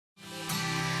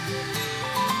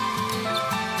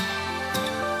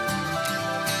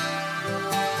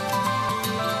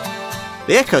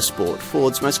The EcoSport,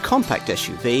 Ford's most compact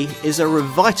SUV, is a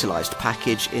revitalised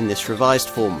package in this revised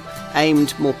form,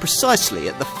 aimed more precisely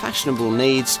at the fashionable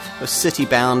needs of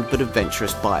city-bound but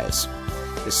adventurous buyers.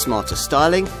 With smarter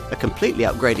styling, a completely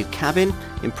upgraded cabin,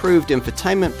 improved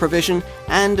infotainment provision,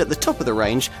 and at the top of the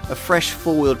range, a fresh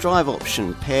four-wheel drive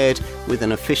option paired with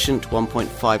an efficient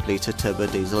 1.5-litre turbo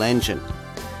diesel engine.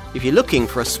 If you're looking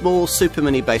for a small Super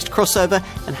Mini based crossover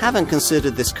and haven't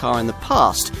considered this car in the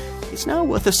past, it's now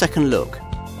worth a second look.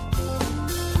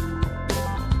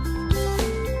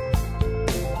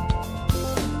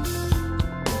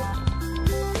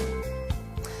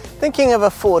 Thinking of a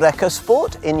Ford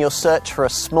EcoSport in your search for a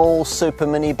small Super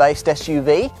Mini based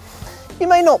SUV? You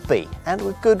may not be, and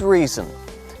with good reason.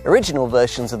 Original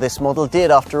versions of this model did,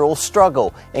 after all,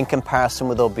 struggle in comparison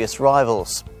with obvious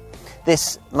rivals.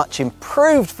 This much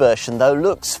improved version, though,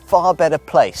 looks far better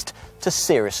placed to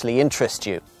seriously interest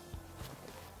you.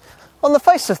 On the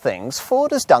face of things, Ford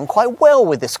has done quite well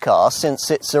with this car since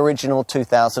its original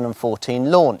 2014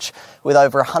 launch, with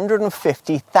over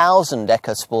 150,000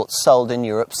 EcoSports sold in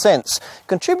Europe since,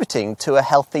 contributing to a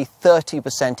healthy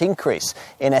 30% increase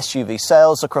in SUV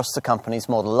sales across the company's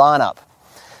model lineup.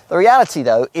 The reality,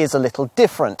 though, is a little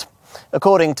different.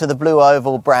 According to the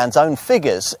BlueOval brand's own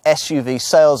figures, SUV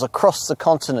sales across the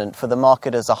continent for the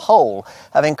market as a whole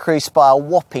have increased by a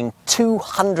whopping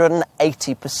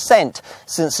 280%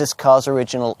 since this car's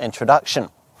original introduction.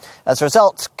 As a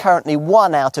result, currently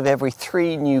 1 out of every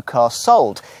 3 new cars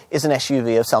sold is an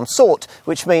SUV of some sort,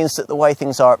 which means that the way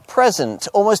things are at present,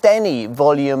 almost any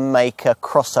volume maker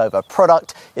crossover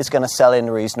product is going to sell in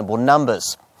reasonable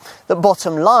numbers. The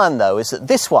bottom line, though, is that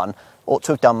this one ought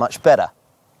to have done much better.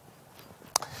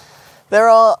 There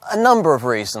are a number of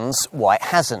reasons why it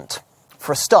hasn't.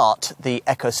 For a start, the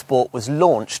EcoSport was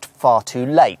launched far too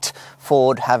late,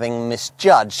 Ford having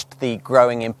misjudged the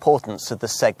growing importance of the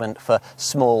segment for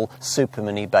small Super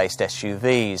Mini based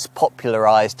SUVs,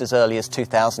 popularised as early as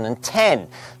 2010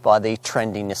 by the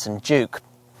trendy Nissan Juke.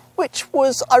 Which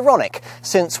was ironic,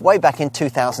 since way back in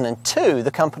 2002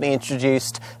 the company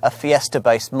introduced a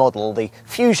Fiesta-based model, the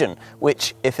Fusion,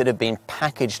 which, if it had been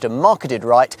packaged and marketed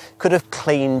right, could have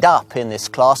cleaned up in this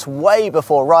class way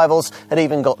before rivals had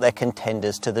even got their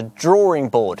contenders to the drawing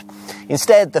board.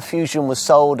 Instead, the Fusion was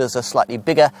sold as a slightly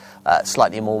bigger,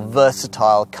 slightly more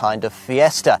versatile kind of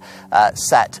Fiesta,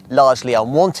 sat largely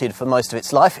unwanted for most of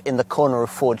its life in the corner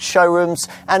of Ford showrooms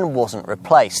and wasn't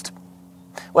replaced.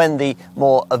 When the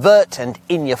more overt and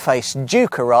in-your-face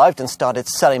Juke arrived and started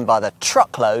selling by the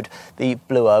truckload, the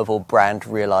BlueOval brand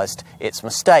realised its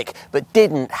mistake, but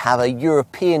didn't have a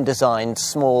European-designed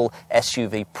small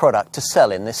SUV product to sell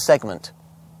in this segment.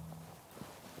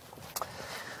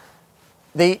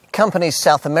 The company's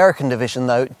South American division,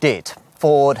 though, did.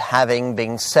 Ford having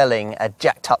been selling a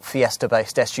jacked-up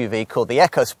Fiesta-based SUV called the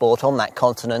EcoSport on that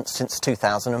continent since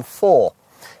 2004.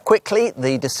 Quickly,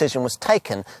 the decision was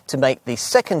taken to make the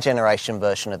second-generation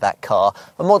version of that car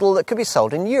a model that could be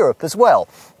sold in Europe as well,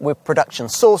 with production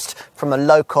sourced from a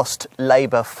low-cost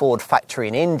Labour Ford factory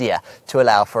in India to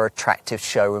allow for attractive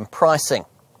showroom pricing.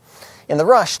 In the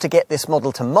rush to get this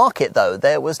model to market, though,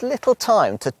 there was little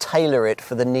time to tailor it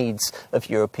for the needs of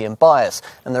European buyers,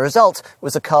 and the result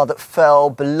was a car that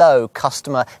fell below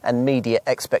customer and media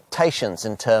expectations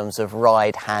in terms of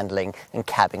ride handling and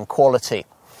cabin quality.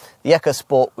 The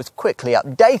EcoSport was quickly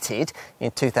updated in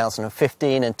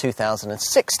 2015 and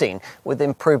 2016 with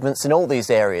improvements in all these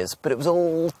areas, but it was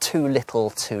all too little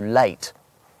too late.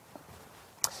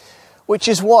 Which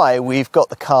is why we've got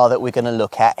the car that we're going to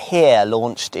look at here,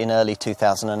 launched in early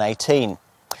 2018.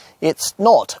 It's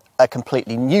not a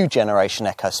completely new generation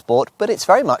EcoSport, but it's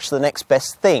very much the next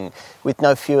best thing, with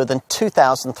no fewer than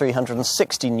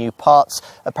 2,360 new parts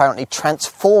apparently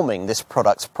transforming this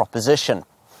product's proposition.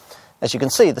 As you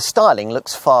can see, the styling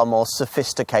looks far more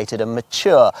sophisticated and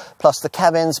mature, plus the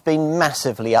cabin's been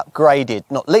massively upgraded,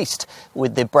 not least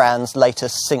with the brand's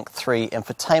latest Sync 3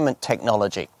 infotainment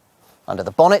technology. Under the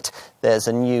bonnet, there's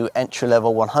a new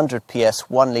entry-level 100 PS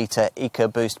 1-litre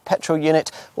EcoBoost petrol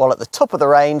unit, while at the top of the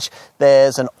range,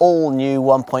 there's an all-new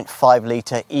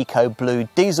 1.5-litre EcoBlue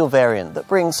diesel variant that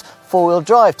brings four-wheel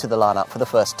drive to the lineup for the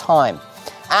first time.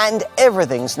 And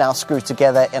everything's now screwed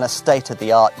together in a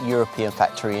state-of-the-art European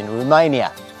factory in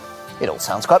Romania. It all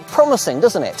sounds quite promising,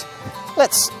 doesn't it?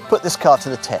 Let's put this car to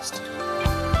the test.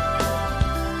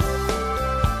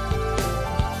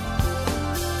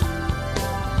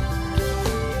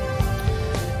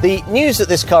 The news that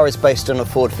this car is based on a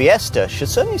Ford Fiesta should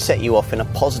certainly set you off in a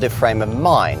positive frame of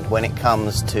mind when it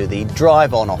comes to the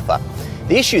drive-on offer.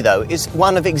 The issue, though, is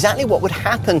one of exactly what would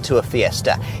happen to a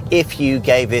Fiesta if you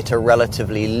gave it a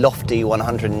relatively lofty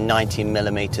 190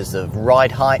 millimeters of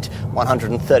ride height,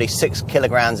 136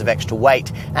 kilograms of extra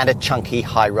weight, and a chunky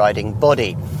high-riding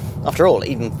body. After all,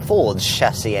 even Ford's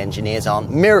chassis engineers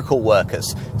aren't miracle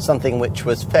workers, something which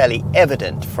was fairly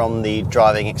evident from the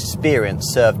driving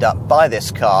experience served up by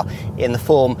this car in the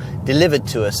form delivered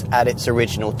to us at its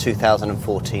original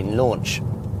 2014 launch.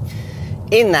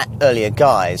 In that earlier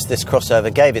guise, this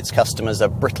crossover gave its customers a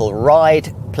brittle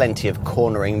ride, plenty of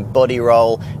cornering body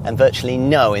roll, and virtually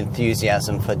no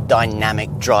enthusiasm for dynamic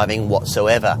driving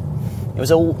whatsoever. It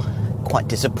was all quite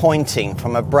disappointing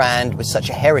from a brand with such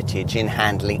a heritage in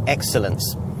handling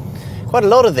excellence. Quite a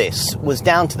lot of this was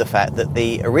down to the fact that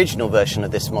the original version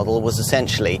of this model was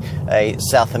essentially a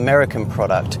South American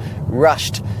product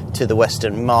rushed to the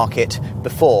Western market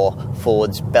before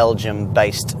Ford's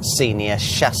Belgium-based senior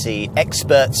chassis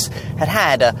experts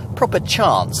had a proper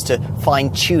chance to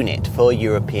fine-tune it for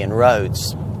European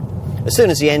roads. As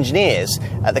soon as the engineers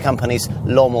at the company's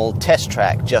Lommel test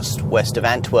track just west of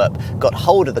Antwerp got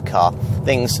hold of the car,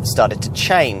 things started to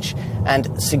change,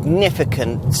 and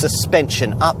significant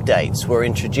suspension updates were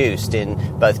introduced in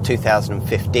both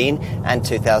 2015 and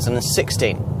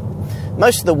 2016.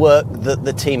 Most of the work that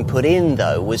the team put in,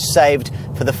 though, was saved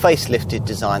for the facelifted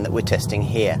design that we're testing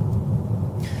here.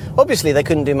 Obviously, they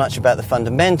couldn't do much about the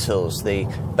fundamentals, the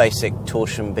basic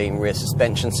torsion beam rear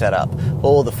suspension setup,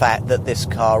 or the fact that this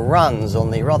car runs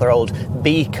on the rather old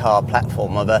B-car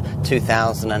platform of a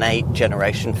 2008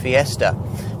 generation Fiesta.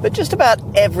 But just about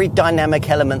every dynamic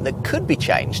element that could be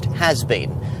changed has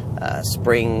been.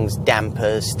 Springs,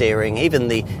 dampers, steering, even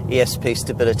the ESP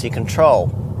stability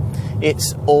control.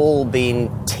 It's all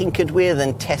been tinkered with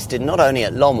and tested not only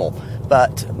at Lommel,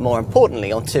 but more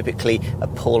importantly on typically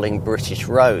appalling British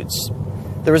roads.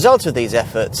 The result of these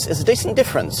efforts is a decent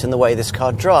difference in the way this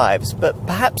car drives, but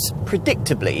perhaps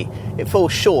predictably it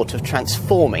falls short of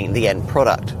transforming the end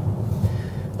product.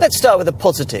 Let's start with the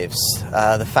positives.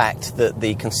 The fact that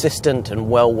the consistent and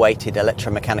well-weighted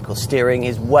electromechanical steering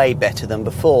is way better than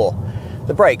before.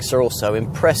 The brakes are also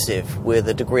impressive, with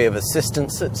a degree of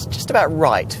assistance that's just about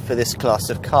right for this class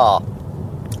of car.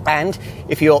 And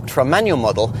if you opt for a manual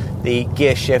model, the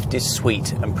gear shift is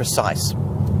sweet and precise.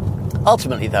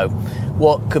 Ultimately, though,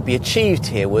 what could be achieved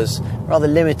here was rather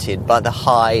limited by the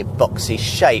high, boxy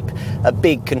shape, a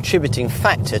big contributing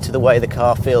factor to the way the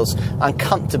car feels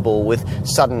uncomfortable with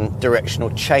sudden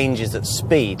directional changes at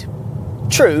speed.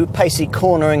 True, pacey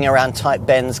cornering around tight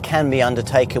bends can be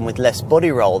undertaken with less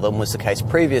body roll than was the case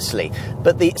previously,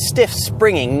 but the stiff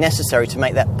springing necessary to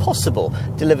make that possible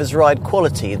delivers ride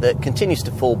quality that continues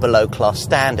to fall below class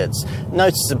standards,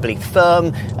 noticeably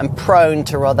firm and prone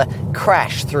to rather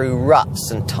crash through ruts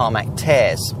and tarmac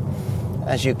tears.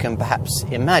 As you can perhaps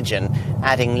imagine,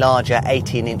 adding larger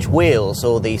 18-inch wheels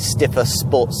or the stiffer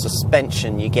sports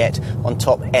suspension you get on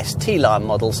top ST-line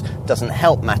models doesn't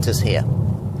help matters here.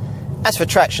 As for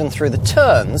traction through the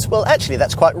turns, well, actually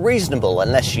that's quite reasonable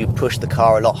unless you push the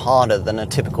car a lot harder than a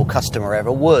typical customer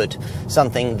ever would,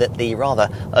 something that the rather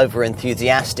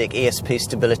over-enthusiastic ESP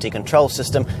stability control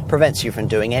system prevents you from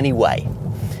doing anyway.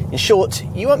 In short,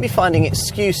 you won't be finding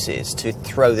excuses to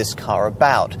throw this car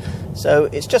about, so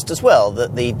it's just as well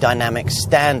that the dynamic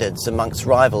standards amongst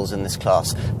rivals in this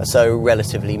class are so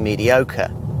relatively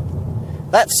mediocre.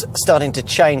 That's starting to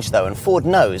change, though, and Ford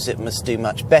knows it must do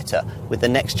much better with the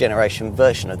next generation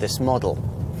version of this model.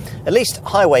 At least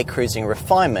highway cruising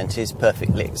refinement is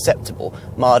perfectly acceptable,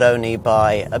 marred only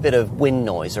by a bit of wind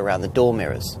noise around the door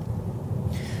mirrors.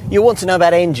 You'll want to know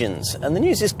about engines, and the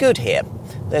news is good here.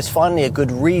 There's finally a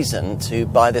good reason to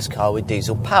buy this car with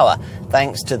diesel power,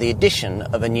 thanks to the addition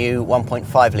of a new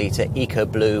 1.5-litre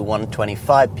EcoBlue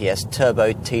 125 PS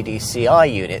turbo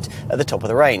TDCi unit at the top of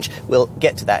the range. We'll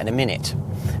get to that in a minute.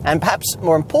 And perhaps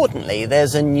more importantly,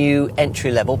 there's a new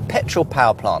entry-level petrol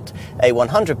power plant, a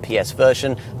 100 PS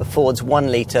version of Ford's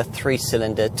 1-litre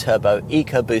 3-cylinder turbo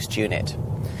EcoBoost unit.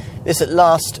 This at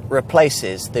last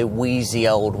replaces the wheezy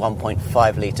old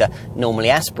 1.5-litre normally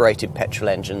aspirated petrol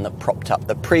engine that propped up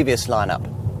the previous lineup.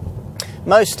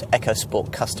 Most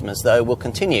EcoSport customers, though, will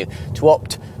continue to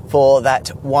opt for that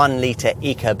 1-litre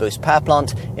EcoBoost power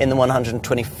plant in the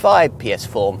 125 PS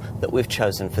form that we've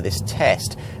chosen for this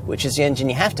test, which is the engine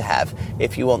you have to have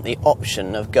if you want the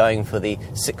option of going for the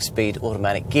 6-speed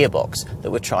automatic gearbox that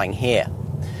we're trying here.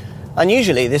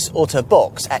 Unusually, this auto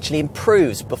box actually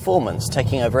improves performance,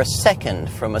 taking over a second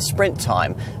from a sprint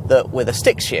time that with a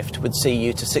stick shift would see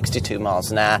you to 62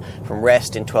 miles an hour from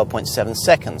rest in 12.7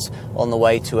 seconds on the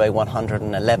way to a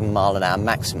 111 mile an hour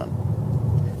maximum.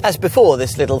 As before,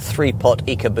 this little 3-pot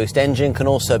EcoBoost engine can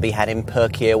also be had in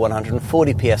perkier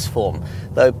 140 PS form,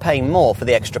 though paying more for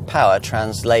the extra power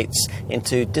translates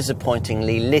into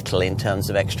disappointingly little in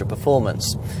terms of extra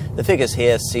performance. The figures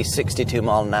here see 62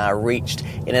 miles an hour reached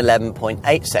in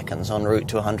 11.8 seconds en route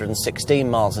to 116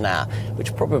 miles an hour,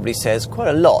 which probably says quite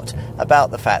a lot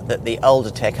about the fact that the older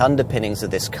tech underpinnings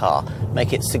of this car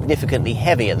make it significantly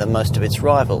heavier than most of its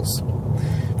rivals.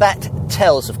 That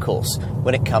tells, of course,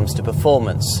 when it comes to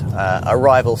performance. A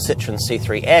rival Citroën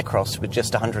C3 Aircross with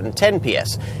just 110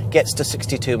 PS gets to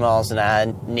 62 miles an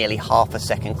hour nearly half a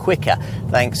second quicker,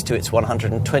 thanks to its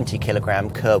 120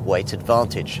 kilogram curb weight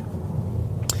advantage.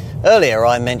 Earlier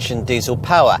I mentioned diesel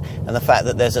power and the fact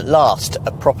that there's at last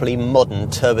a properly modern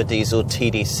turbodiesel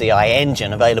TDCi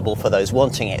engine available for those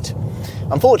wanting it.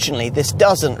 Unfortunately, this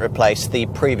doesn't replace the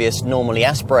previous normally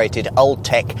aspirated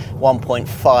old-tech 1.5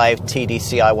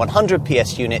 TDCi 100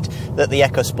 PS unit that the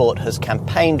EcoSport has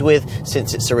campaigned with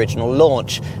since its original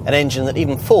launch, an engine that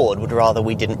even Ford would rather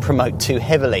we didn't promote too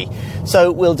heavily.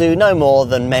 So we'll do no more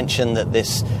than mention that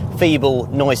this feeble,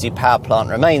 noisy power plant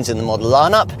remains in the model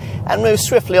lineup and move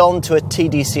swiftly on to a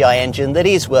TDCi engine that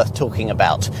is worth talking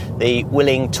about, the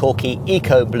Willing Torquey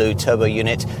EcoBlue turbo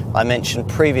unit I mentioned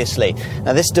previously.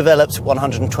 Now this develops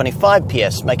 125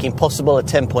 PS, making possible a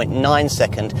 10.9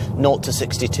 second 0 to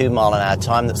 62 mile an hour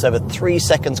time that's over 3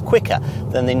 seconds quicker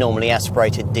than the normally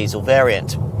aspirated diesel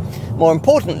variant. More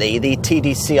importantly, the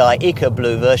TDCi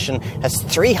EcoBlue version has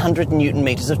 300 Newton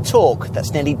meters of torque.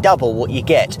 That's nearly double what you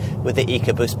get with the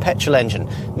EcoBoost petrol engine,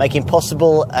 making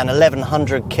possible an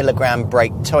 1100 kilogram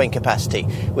brake towing capacity,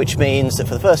 which means that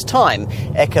for the first time,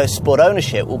 EcoSport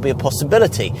ownership will be a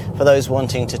possibility for those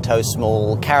wanting to tow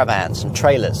small caravans and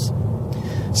trailers.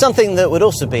 Something that would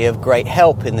also be of great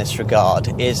help in this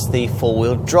regard is the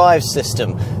four-wheel drive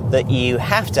system that you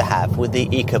have to have with the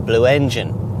EcoBlue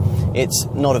engine. It's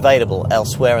not available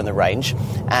elsewhere in the range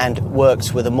and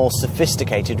works with a more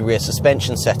sophisticated rear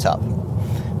suspension setup.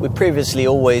 We've previously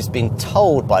always been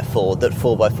told by Ford that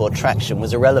 4x4 traction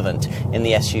was irrelevant in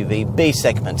the SUV B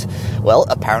segment. Well,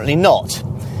 apparently not.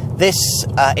 This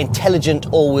intelligent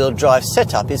all-wheel drive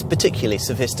setup is particularly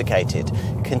sophisticated,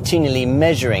 continually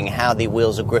measuring how the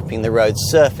wheels are gripping the road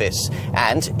surface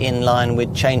and, in line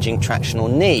with changing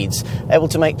tractional needs, able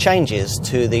to make changes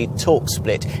to the torque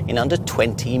split in under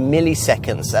 20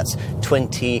 milliseconds. That's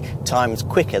 20 times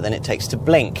quicker than it takes to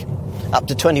blink. Up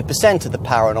to 20% of the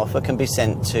power on offer can be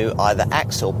sent to either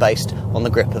axle based on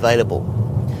the grip available.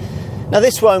 Now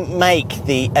this won't make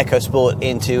the EcoSport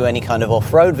into any kind of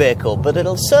off-road vehicle, but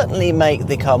it'll certainly make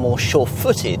the car more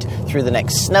sure-footed through the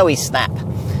next snowy snap.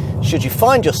 Should you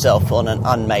find yourself on an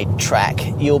unmade track,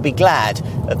 you'll be glad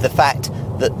of the fact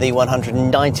that the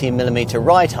 190mm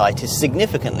ride height is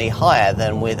significantly higher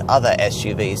than with other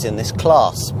SUVs in this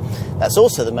class. That's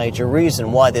also the major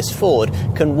reason why this Ford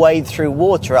can wade through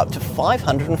water up to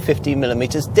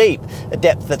 550mm deep, a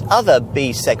depth that other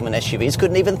B-segment SUVs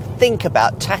couldn't even think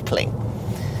about tackling.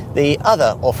 The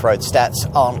other off-road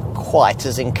stats aren't quite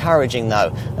as encouraging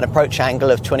though. An approach angle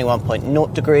of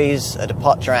 21.0 degrees, a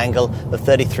departure angle of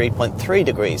 33.3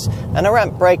 degrees, and a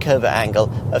ramp breakover angle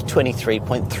of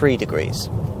 23.3 degrees.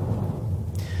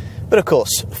 But of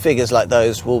course, figures like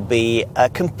those will be a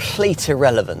complete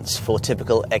irrelevance for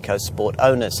typical EcoSport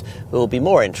owners, who will be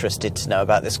more interested to know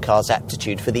about this car's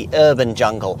aptitude for the urban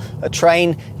jungle, a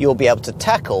terrain you'll be able to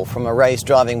tackle from a raised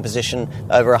driving position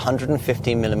over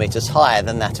 150mm higher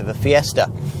than that of a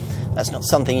Fiesta. That's not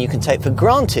something you can take for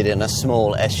granted in a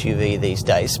small SUV these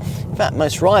days. In fact,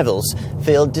 most rivals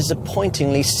feel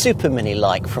disappointingly Super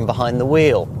Mini-like from behind the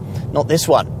wheel. Not this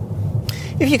one.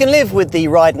 If you can live with the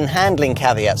ride and handling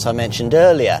caveats I mentioned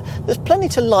earlier, there's plenty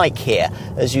to like here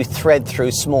as you thread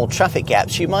through small traffic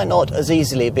gaps you might not as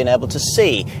easily have been able to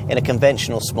see in a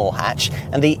conventional small hatch,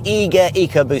 and the eager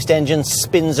EcoBoost engine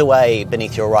spins away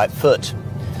beneath your right foot.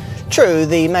 True,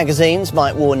 the magazines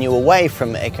might warn you away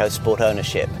from EcoSport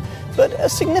ownership, but a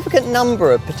significant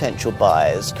number of potential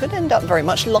buyers could end up very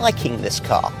much liking this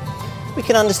car. We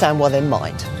can understand why they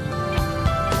might.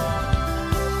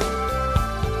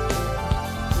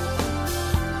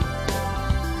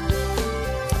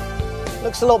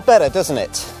 Looks a lot better, doesn't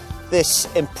it?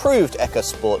 This improved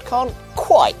EcoSport can't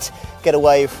quite get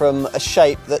away from a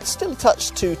shape that's still a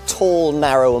touch too tall,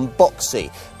 narrow and boxy.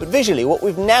 But visually what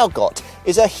we've now got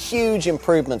is a huge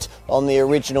improvement on the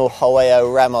original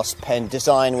Hoyo Ramos pen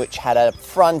design, which had a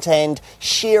front end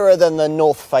sheerer than the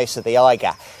north face of the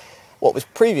Eiger. What was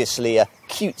previously a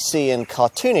cutesy and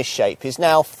cartoonish shape is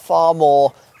now far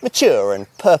more mature and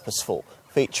purposeful,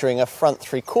 featuring a front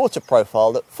three-quarter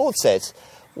profile that Ford says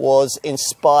was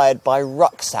inspired by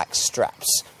rucksack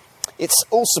straps. It's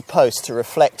all supposed to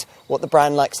reflect what the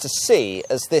brand likes to see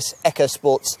as this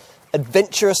EcoSport's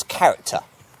adventurous character.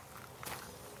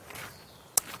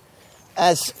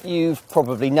 As you've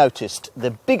probably noticed, the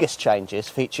biggest changes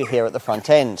feature here at the front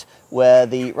end, where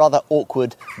the rather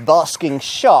awkward basking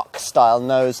shark style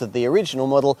nose of the original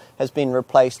model has been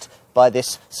replaced by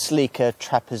this sleeker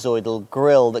trapezoidal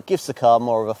grille that gives the car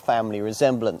more of a family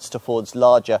resemblance to Ford's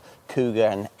larger Cougar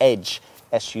and Edge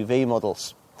SUV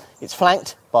models. It's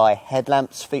flanked by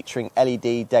headlamps featuring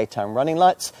LED daytime running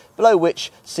lights, below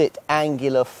which sit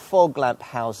angular fog lamp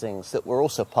housings that were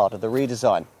also part of the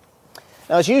redesign.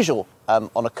 Now, as usual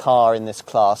on a car in this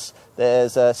class,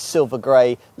 there's a silver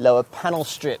grey lower panel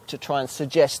strip to try and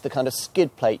suggest the kind of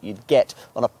skid plate you'd get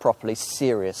on a properly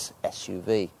serious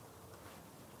SUV.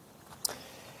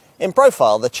 In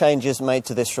profile, the changes made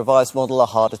to this revised model are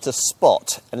harder to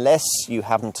spot, unless you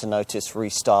happen to notice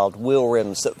restyled wheel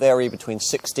rims that vary between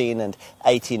 16 and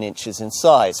 18 inches in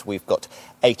size. We've got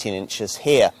 18 inches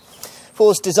here.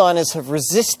 Ford's designers have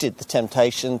resisted the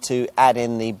temptation to add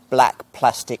in the black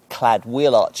plastic-clad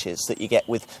wheel arches that you get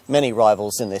with many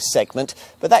rivals in this segment,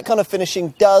 but that kind of finishing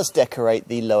does decorate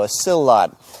the lower sill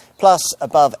line. Plus,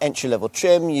 above entry-level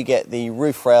trim, you get the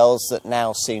roof rails that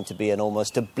now seem to be an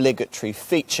almost obligatory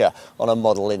feature on a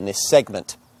model in this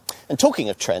segment. And talking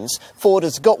of trends, Ford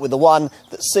has got with the one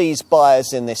that sees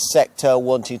buyers in this sector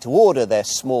wanting to order their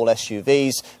small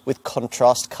SUVs with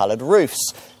contrast-coloured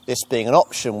roofs. This being an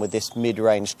option with this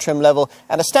mid-range trim level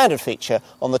and a standard feature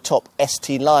on the top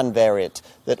ST line variant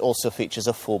that also features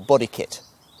a full body kit.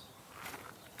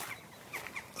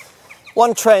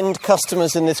 One trend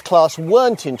customers in this class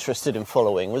weren't interested in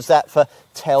following was that for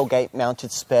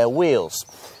tailgate-mounted spare wheels.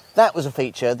 That was a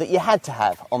feature that you had to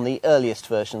have on the earliest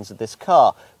versions of this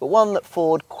car, but one that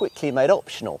Ford quickly made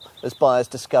optional as buyers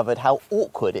discovered how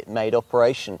awkward it made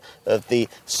operation of the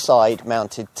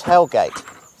side-mounted tailgate.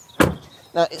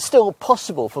 Now, it's still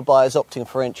possible for buyers opting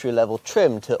for entry-level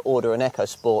trim to order an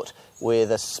EcoSport with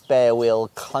a spare wheel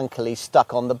clunkily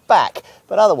stuck on the back,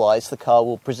 but otherwise the car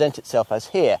will present itself as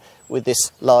here, with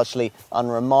this largely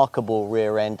unremarkable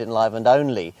rear end enlivened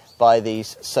only by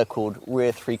these so-called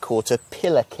rear three-quarter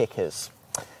pillar kickers.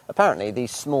 Apparently,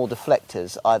 these small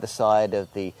deflectors either side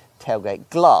of the tailgate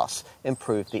glass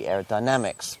improve the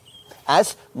aerodynamics,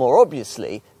 as, more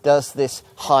obviously, does this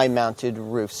high-mounted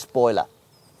roof spoiler.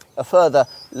 A further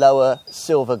lower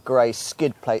silver grey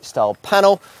skid plate style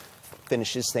panel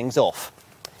finishes things off.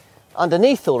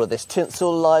 Underneath all of this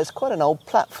tinsel lies quite an old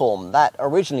platform that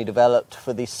originally developed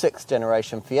for the 6th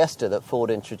generation Fiesta that Ford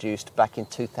introduced back in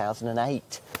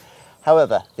 2008.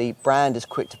 However, the brand is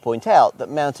quick to point out that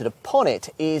mounted upon it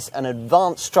is an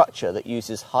advanced structure that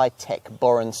uses high-tech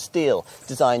boron steel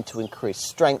designed to increase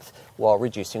strength while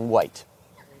reducing weight.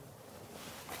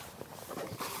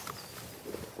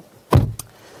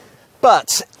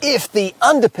 But if the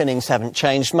underpinnings haven't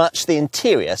changed much, the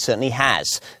interior certainly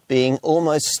has, being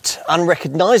almost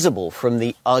unrecognisable from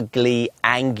the ugly,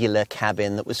 angular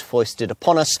cabin that was foisted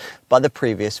upon us by the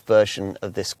previous version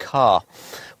of this car.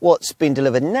 What's been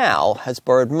delivered now has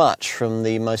borrowed much from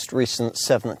the most recent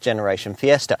 7th generation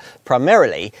Fiesta,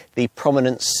 primarily the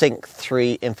prominent Sync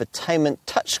 3 infotainment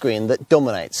touchscreen that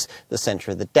dominates the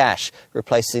centre of the dash,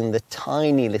 replacing the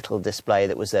tiny little display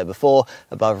that was there before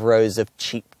above rows of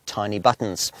cheap tiny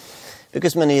buttons.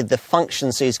 Because many of the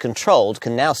functions he's controlled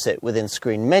can now sit within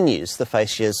screen menus, the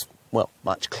fascia's, well,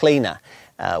 much cleaner,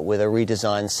 with a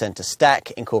redesigned centre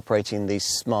stack incorporating these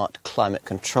smart climate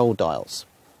control dials.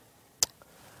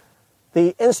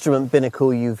 The instrument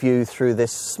binnacle you view through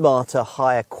this smarter,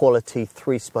 higher quality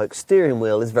 3-spoke steering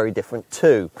wheel is very different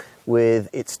too, with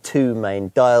its 2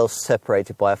 main dials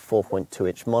separated by a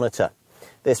 4.2-inch monitor.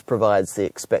 This provides the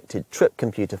expected trip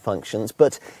computer functions,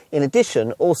 but in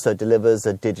addition also delivers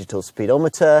a digital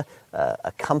speedometer,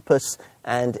 a compass,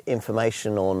 and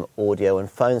information on audio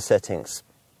and phone settings.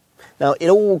 Now, it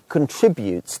all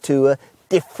contributes to a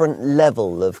different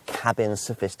level of cabin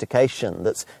sophistication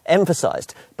that's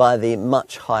emphasised by the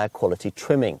much higher quality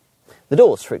trimming. The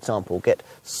doors, for example, get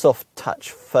soft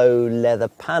touch faux leather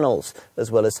panels, as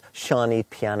well as shiny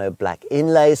piano black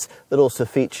inlays that also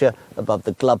feature above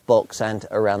the glove box and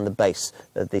around the base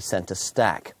of the centre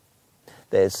stack.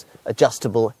 There's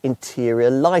adjustable interior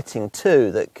lighting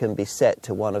too that can be set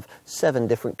to one of 7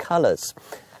 different colours.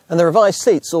 And the revised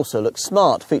seats also look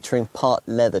smart, featuring part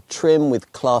leather trim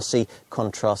with classy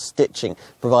contrast stitching,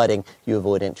 providing you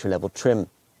avoid entry-level trim.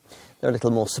 They're a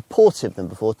little more supportive than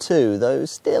before too, though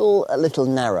still a little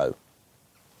narrow.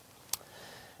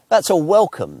 That's all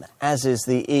welcome, as is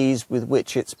the ease with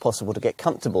which it's possible to get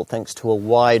comfortable thanks to a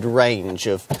wide range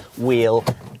of wheel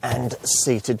and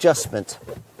seat adjustment.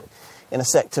 In a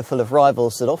sector full of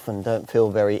rivals that often don't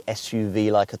feel very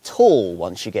SUV-like at all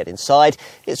once you get inside,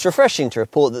 it's refreshing to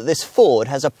report that this Ford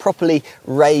has a properly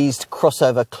raised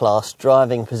crossover class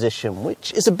driving position,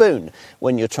 which is a boon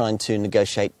when you're trying to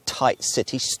negotiate tight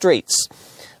city streets.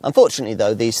 Unfortunately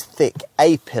though, these thick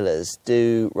A-pillars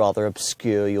do rather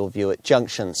obscure your view at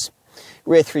junctions.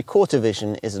 Rear three-quarter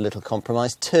vision is a little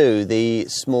compromised too, the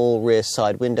small rear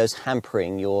side windows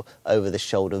hampering your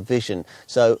over-the-shoulder vision.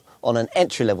 So on an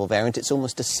entry-level variant, it's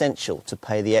almost essential to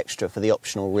pay the extra for the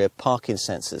optional rear parking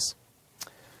sensors.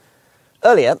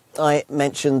 Earlier, I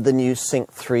mentioned the new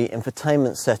Sync 3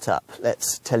 infotainment setup.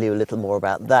 Let's tell you a little more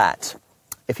about that.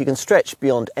 If you can stretch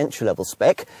beyond entry-level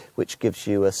spec, which gives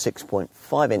you a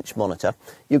 6.5-inch monitor,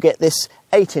 you get this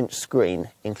 8-inch screen,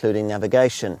 including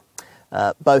navigation.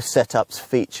 Both setups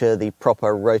feature the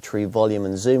proper rotary volume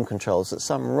and zoom controls that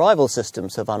some rival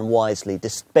systems have unwisely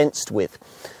dispensed with.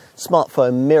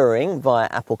 Smartphone mirroring via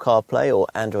Apple CarPlay or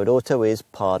Android Auto is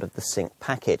part of the Sync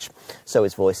package. So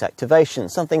is voice activation,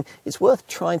 something it's worth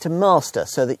trying to master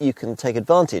so that you can take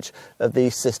advantage of the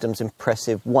system's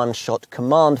impressive one-shot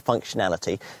command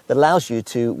functionality that allows you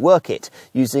to work it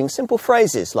using simple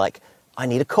phrases like, "I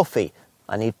need a coffee,"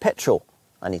 "I need petrol,"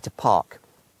 "I need to park."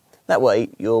 That way,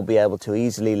 you'll be able to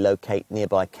easily locate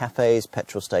nearby cafes,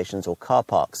 petrol stations or car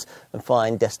parks and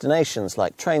find destinations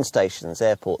like train stations,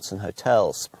 airports and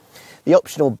hotels. The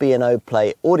optional B&O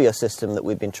Play audio system that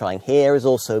we've been trying here is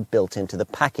also built into the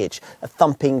package, a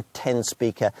thumping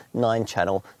 10-speaker,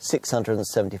 9-channel,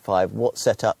 675-watt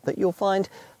setup that you'll find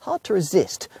hard to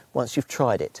resist once you've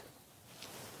tried it.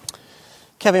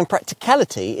 Cabin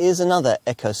practicality is another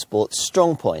EcoSport's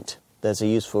strong point. There's a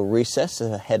useful recess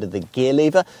ahead of the gear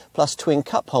lever, plus twin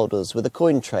cup holders with a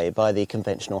coin tray by the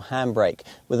conventional handbrake,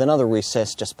 with another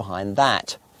recess just behind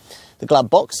that. The glove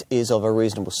box is of a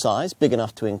reasonable size, big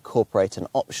enough to incorporate an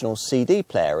optional CD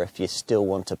player if you still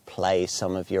want to play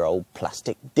some of your old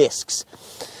plastic discs.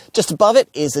 Just above it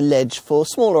is a ledge for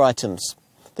smaller items.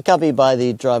 The cubby by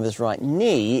the driver's right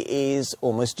knee is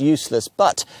almost useless,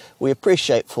 but we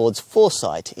appreciate Ford's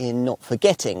foresight in not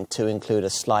forgetting to include a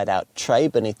slide-out tray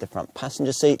beneath the front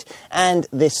passenger seat and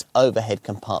this overhead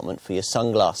compartment for your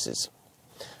sunglasses.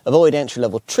 Avoid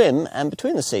entry-level trim, and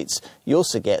between the seats you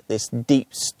also get this deep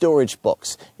storage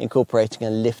box incorporating a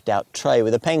lift-out tray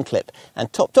with a pen clip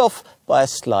and topped off by a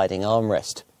sliding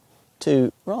armrest.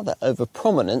 Two rather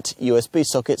over-prominent USB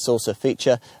sockets also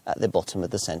feature at the bottom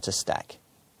of the centre stack.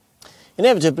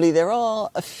 Inevitably, there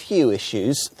are a few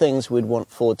issues, things we'd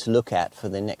want Ford to look at for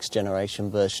the next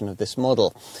generation version of this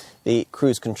model. The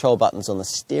cruise control buttons on the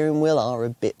steering wheel are a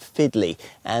bit fiddly,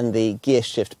 and the gear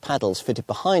shift paddles fitted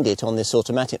behind it on this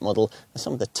automatic model are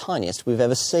some of the tiniest we've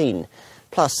ever seen.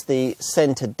 Plus, the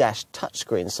centre dash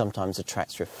touchscreen sometimes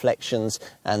attracts reflections,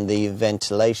 and the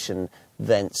ventilation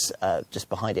vents just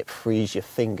behind it freeze your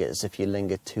fingers if you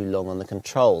linger too long on the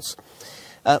controls.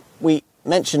 We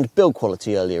mentioned build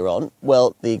quality earlier on.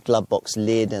 Well, the glove box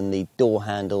lid and the door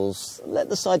handles let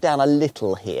the side down a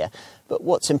little here, but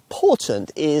what's important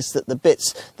is that the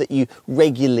bits that you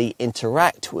regularly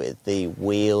interact with, the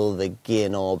wheel, the gear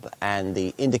knob and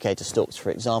the indicator stalks,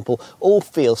 for example, all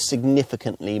feel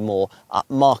significantly more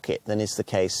upmarket than is the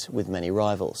case with many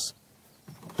rivals.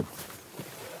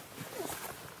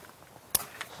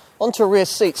 Onto rear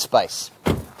seat space.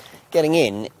 Getting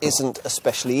in isn't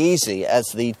especially easy as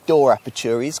the door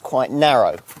aperture is quite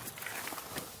narrow.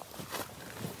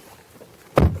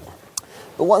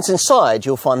 But once inside,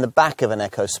 you'll find the back of an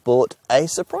EcoSport a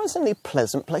surprisingly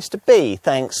pleasant place to be,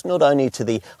 thanks not only to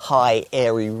the high,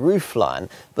 airy roofline,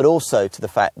 but also to the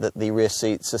fact that the rear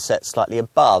seats are set slightly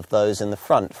above those in the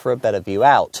front for a better view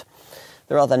out.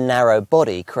 The rather narrow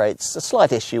body creates a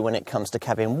slight issue when it comes to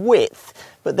cabin width,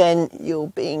 but then you're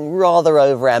being rather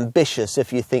over-ambitious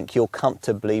if you think you'll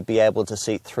comfortably be able to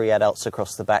seat 3 adults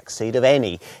across the back seat of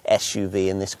any SUV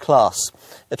in this class.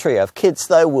 A trio of kids,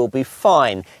 though, will be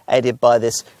fine, aided by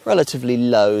this relatively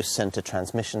low centre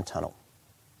transmission tunnel.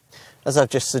 As I've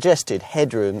just suggested,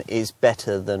 headroom is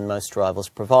better than most rivals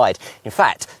provide. In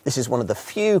fact, this is one of the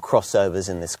few crossovers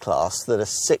in this class that a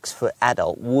 6-foot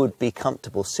adult would be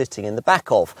comfortable sitting in the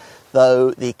back of, though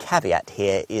the caveat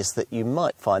here is that you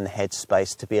might find the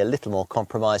headspace to be a little more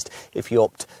compromised if you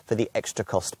opt for the extra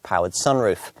cost powered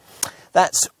sunroof.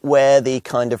 That's where the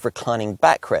kind of reclining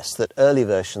backrest that early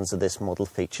versions of this model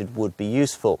featured would be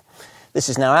useful. This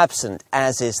is now absent,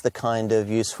 as is the kind of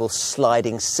useful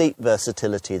sliding seat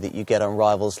versatility that you get on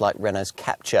rivals like Renault's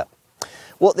Captur.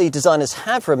 What the designers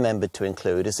have remembered to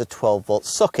include is a 12-volt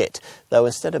socket, though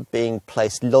instead of being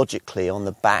placed logically on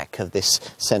the back of this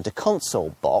centre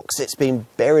console box, it's been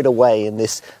buried away in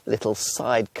this little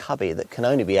side cubby that can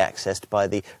only be accessed by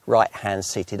the right-hand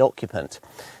seated occupant.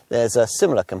 There's a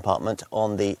similar compartment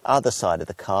on the other side of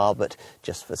the car, but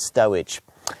just for stowage.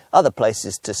 Other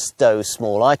places to stow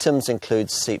small items include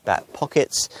seat back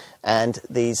pockets and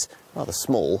these rather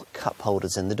small cup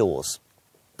holders in the doors.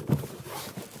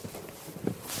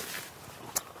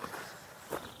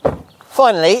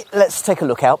 Finally, let's take a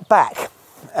look out back.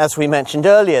 As we mentioned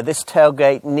earlier, this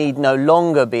tailgate need no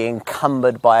longer be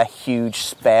encumbered by a huge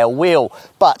spare wheel,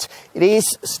 but it is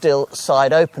still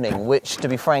side opening, which, to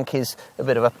be frank, is a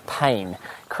bit of a pain,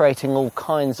 creating all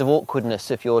kinds of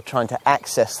awkwardness if you're trying to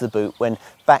access the boot when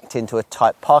backed into a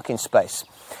tight parking space.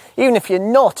 Even if you're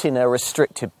not in a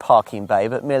restricted parking bay,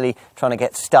 but merely trying to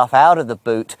get stuff out of the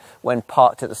boot when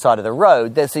parked at the side of the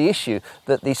road, there's the issue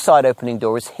that the side opening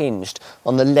door is hinged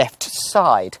on the left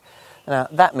side. Now,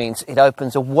 that means it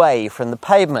opens away from the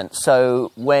pavement,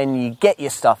 so when you get your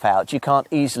stuff out, you can't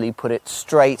easily put it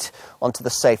straight onto the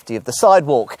safety of the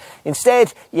sidewalk.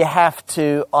 Instead, you have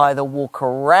to either walk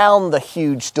around the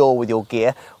huge door with your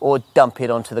gear or dump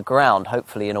it onto the ground,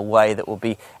 hopefully in a way that will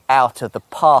be out of the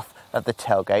path of the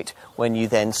tailgate when you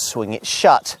then swing it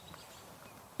shut.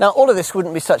 Now, all of this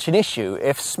wouldn't be such an issue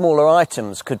if smaller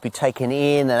items could be taken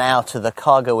in and out of the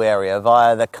cargo area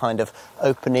via the kind of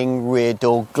opening rear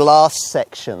door glass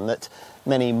section that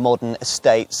many modern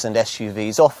estates and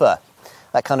SUVs offer.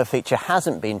 That kind of feature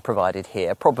hasn't been provided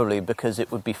here, probably because it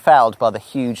would be fouled by the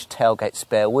huge tailgate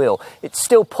spare wheel. It's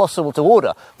still possible to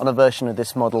order on a version of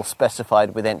this model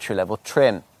specified with entry-level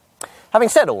trim. Having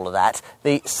said all of that,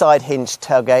 the side-hinged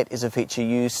tailgate is a feature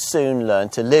you soon learn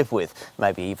to live with,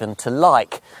 maybe even to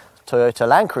like. Toyota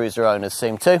Land Cruiser owners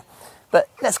seem to. But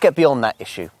let's get beyond that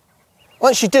issue.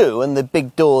 Once you do, and the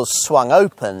big doors swung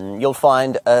open, you'll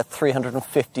find a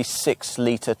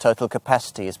 356-litre total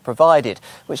capacity is provided,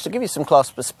 which, to give you some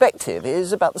class perspective,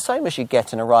 is about the same as you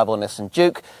get in a rival Nissan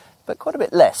Juke, but quite a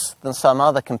bit less than some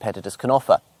other competitors can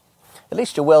offer. At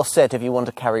least you're well set if you want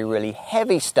to carry really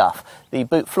heavy stuff. The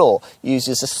boot floor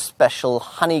uses a special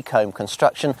honeycomb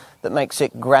construction that makes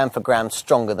it gram for gram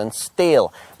stronger than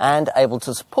steel and able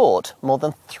to support more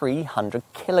than 300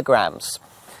 kilograms.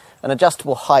 An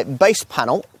adjustable height base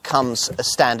panel comes as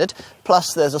standard,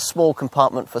 plus there's a small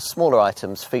compartment for smaller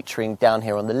items featuring down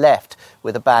here on the left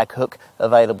with a bag hook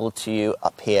available to you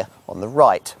up here on the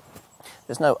right.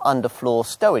 There's no underfloor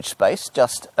stowage space,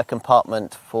 just a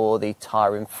compartment for the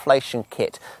tyre inflation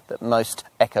kit that most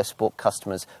EcoSport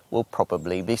customers will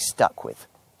probably be stuck with.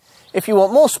 If you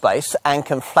want more space and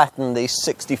can flatten the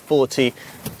 60/40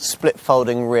 split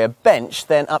folding rear bench,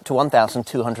 then up to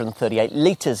 1,238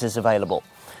 litres is available.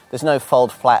 There's no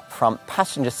fold flat front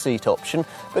passenger seat option,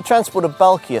 but transport of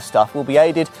bulkier stuff will be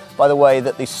aided by the way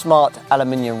that the smart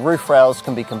aluminium roof rails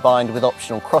can be combined with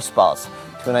optional crossbars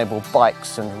to enable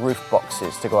bikes and roof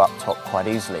boxes to go up top quite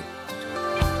easily.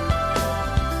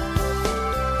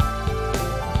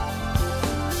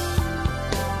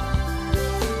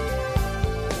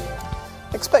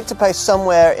 Expect to pay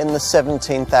somewhere in the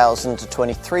 £17,000 to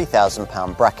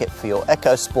 £23,000 bracket for your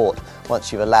EcoSport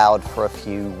once you've allowed for a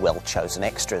few well-chosen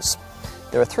extras.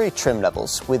 There are 3 trim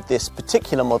levels, with this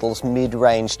particular model's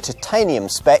mid-range titanium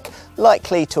spec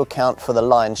likely to account for the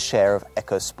lion's share of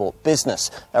EcoSport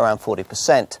business, around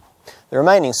 40%. The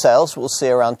remaining sales will see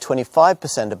around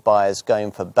 25% of buyers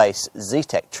going for base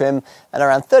Zetec trim and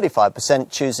around 35%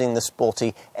 choosing the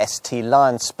sporty ST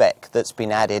Lion spec that's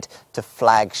been added to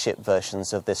flagship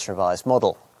versions of this revised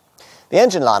model. The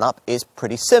engine lineup is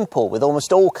pretty simple, with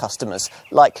almost all customers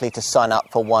likely to sign up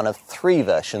for one of 3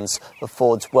 versions of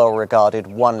Ford's well-regarded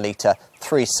 1-litre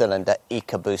 3-cylinder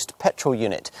EcoBoost petrol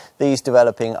unit, these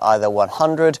developing either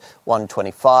 100,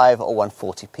 125 or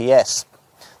 140 PS.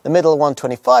 The middle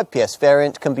 125 PS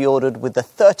variant can be ordered with the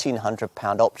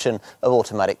 £1,300 option of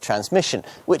automatic transmission,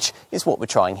 which is what we're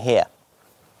trying here.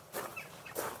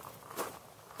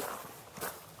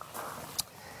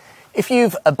 If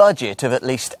you've a budget of at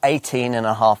least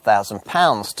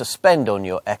 £18,500 to spend on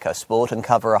your EcoSport and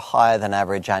cover a higher than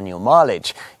average annual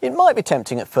mileage, it might be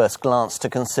tempting at first glance to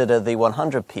consider the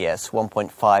 100 PS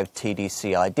 1.5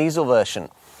 TDCi diesel version.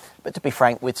 But to be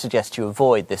frank, we'd suggest you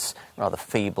avoid this rather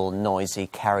feeble, noisy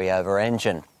carryover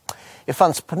engine. If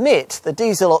funds permit, the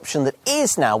diesel option that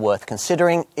is now worth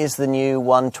considering is the new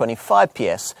 125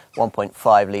 PS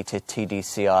 1.5-litre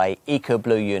TDCi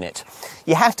EcoBlue unit.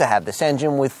 You have to have this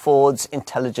engine with Ford's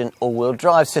intelligent all-wheel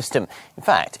drive system. In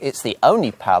fact, it's the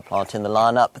only power plant in the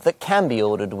lineup that can be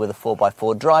ordered with a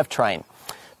 4x4 drivetrain.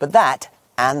 But that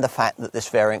and the fact that this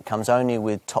variant comes only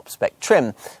with top-spec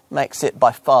trim makes it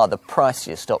by far the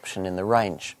priciest option in the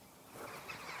range.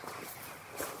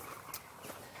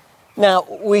 Now,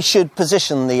 we should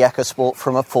position the EcoSport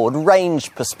from a Ford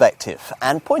range perspective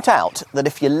and point out that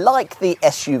if you like the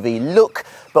SUV look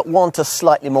but want a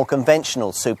slightly more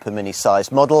conventional super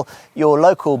mini-sized model, your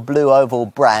local Blue Oval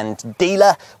brand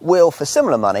dealer will, for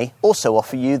similar money, also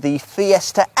offer you the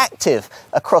Fiesta Active,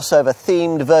 a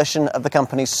crossover-themed version of the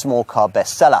company's small car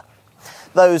bestseller.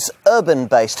 Those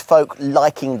urban-based folk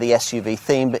liking the SUV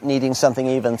theme but needing something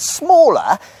even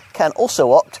smaller can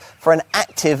also opt for an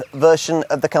active version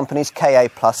of the company's KA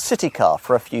Plus city car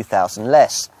for a few thousand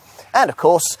less. And of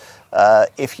course,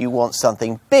 if you want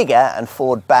something bigger and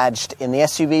Ford badged in the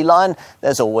SUV line,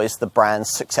 there's always the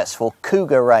brand's successful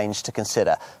Kuga range to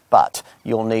consider. But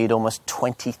you'll need almost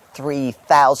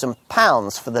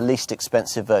 £23,000 for the least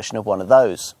expensive version of one of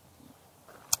those.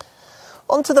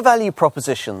 On to the value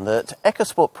proposition that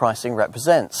EcoSport pricing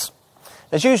represents.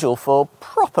 As usual, for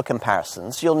proper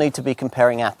comparisons, you'll need to be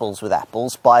comparing apples with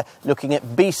apples by looking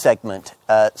at B-segment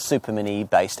Super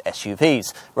Mini-based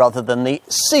SUVs, rather than the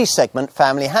C-segment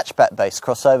family hatchback-based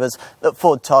crossovers that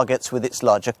Ford targets with its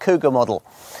larger Kuga model.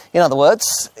 In other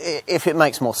words, if it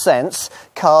makes more sense,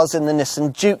 cars in the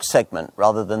Nissan Juke segment,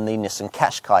 rather than the Nissan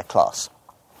Qashqai class.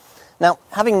 Now,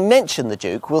 having mentioned the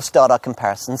Juke, we'll start our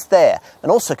comparisons there,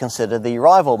 and also consider the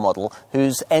rival model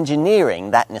whose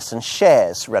engineering that Nissan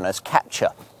shares, Renault's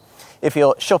Captur. If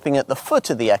you're shopping at the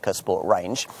foot of the EcoSport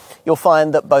range, you'll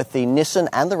find that both the Nissan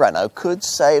and the Renault could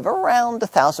save around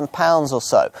 £1,000 or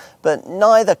so, but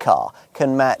neither car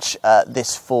can match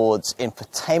this Ford's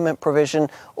infotainment provision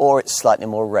or its slightly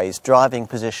more raised driving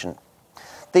position.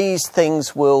 These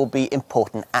things will be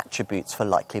important attributes for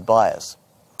likely buyers.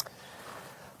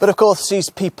 But of course, these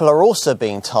people are also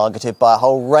being targeted by a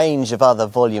whole range of other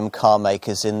volume car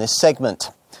makers in this segment.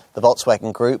 The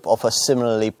Volkswagen Group offers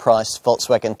similarly priced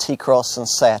Volkswagen T-Cross and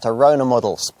Seat Arona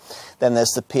models. Then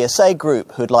there's the PSA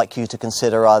Group, who'd like you to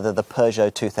consider either the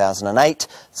Peugeot 2008,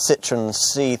 Citroën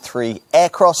C3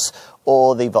 Aircross,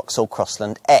 or the Vauxhall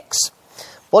Crossland X.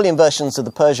 Volume versions of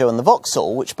the Peugeot and the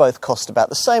Vauxhall, which both cost about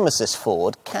the same as this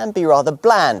Ford, can be rather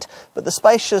bland, but the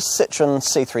spacious Citroën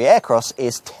C3 Aircross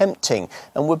is tempting,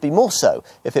 and would be more so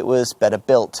if it was better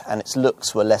built and its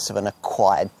looks were less of an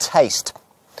acquired taste.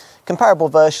 Comparable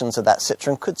versions of that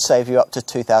Citroën could save you up to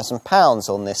 £2,000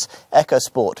 on this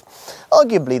EcoSport.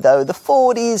 Arguably, though, the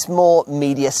Ford is more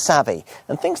media savvy,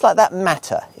 and things like that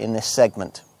matter in this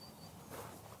segment.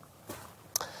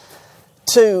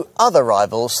 Two other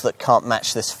rivals that can't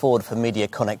match this Ford for media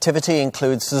connectivity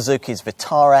include Suzuki's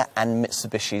Vitara and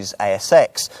Mitsubishi's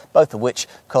ASX, both of which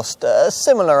cost a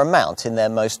similar amount in their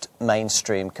most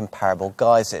mainstream comparable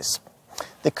guises.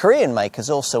 The Korean makers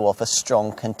also offer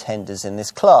strong contenders in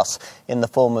this class, in the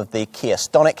form of the Kia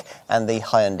Stonic and the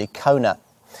Hyundai Kona.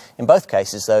 In both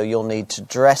cases, though, you'll need to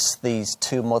dress these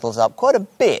two models up quite a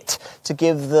bit to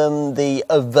give them the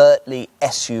overtly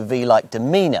SUV-like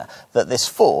demeanour that this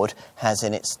Ford has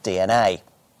in its DNA.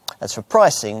 As for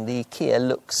pricing, the Kia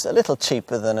looks a little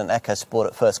cheaper than an EcoSport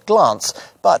at first glance,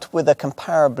 but with a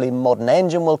comparably modern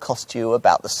engine will cost you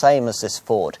about the same as this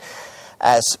Ford.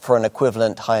 As for an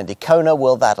equivalent Hyundai Kona,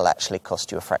 well, that'll actually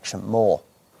cost you a fraction more.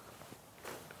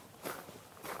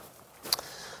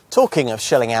 Talking of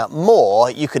shelling out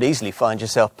more, you could easily find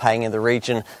yourself paying in the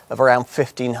region of around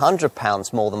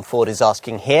 £1,500 more than Ford is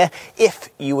asking here if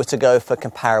you were to go for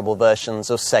comparable versions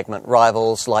of segment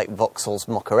rivals like Vauxhall's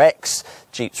Mokka X,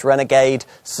 Jeep's Renegade,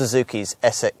 Suzuki's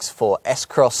SX4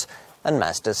 S-Cross and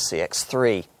Mazda's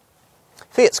CX-3.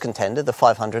 Fiat's contender, the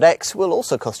 500X, will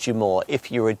also cost you more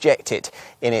if you reject it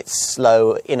in its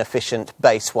slow, inefficient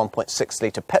base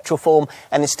 1.6-litre petrol form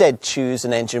and instead choose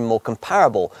an engine more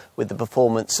comparable with the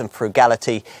performance and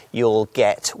frugality you'll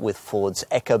get with Ford's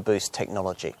EcoBoost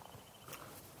technology.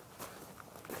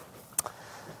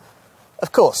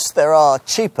 Of course, there are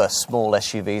cheaper small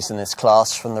SUVs in this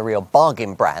class from the real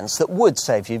bargain brands that would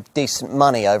save you decent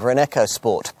money over an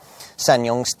EcoSport.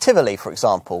 SsangYong's Tivoli, for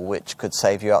example, which could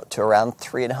save you up to around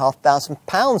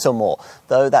 £3,500 or more,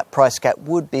 though that price gap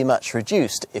would be much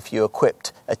reduced if you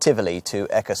equipped a Tivoli to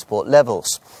EcoSport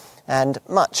levels. And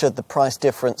much of the price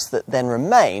difference that then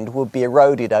remained would be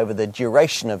eroded over the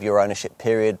duration of your ownership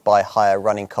period by higher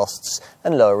running costs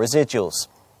and lower residuals.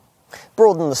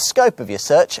 Broaden the scope of your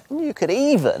search, and you could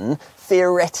even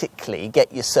theoretically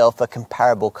get yourself a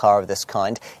comparable car of this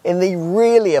kind in the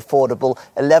really affordable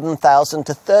 £11,000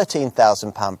 to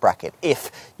 £13,000 bracket if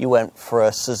you went for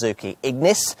a Suzuki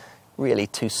Ignis, really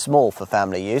too small for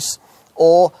family use,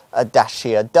 or a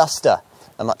Dacia Duster,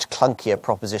 a much clunkier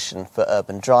proposition for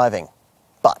urban driving.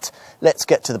 But let's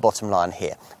get to the bottom line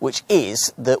here, which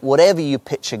is that whatever you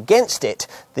pitch against it,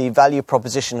 the value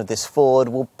proposition of this Ford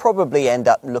will probably end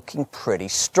up looking pretty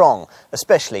strong,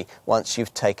 especially once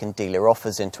you've taken dealer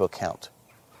offers into account.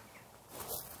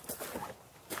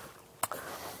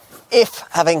 If,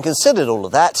 having considered all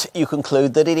of that, you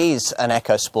conclude that it is an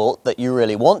EcoSport that you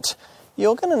really want,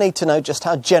 you're going to need to know just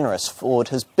how generous Ford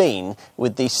has been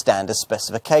with the standard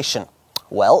specification.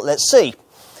 Well, let's see.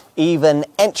 Even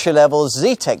entry-level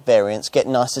Zetec variants get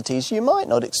niceties you might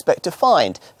not expect to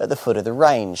find at the foot of the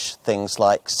range. Things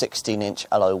like 16-inch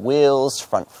alloy wheels,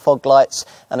 front fog lights,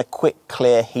 and a quick,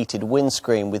 clear heated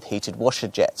windscreen with heated washer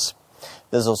jets.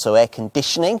 There's also air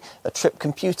conditioning, a trip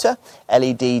computer,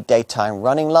 LED daytime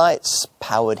running lights,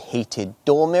 powered heated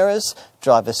door mirrors,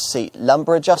 driver's seat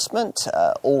lumbar adjustment,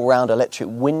 all-round electric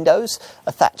windows,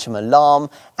 a Thatcham alarm,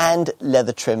 and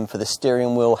leather trim for the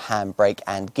steering wheel, handbrake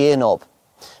and gear knob.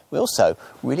 We also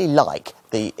really like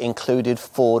the included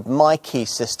Ford MyKey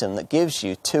system that gives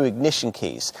you 2 ignition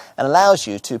keys and allows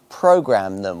you to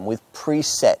program them with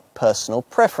preset personal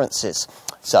preferences.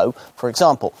 So, for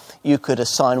example, you could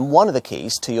assign one of the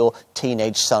keys to your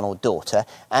teenage son or daughter,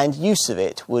 and use of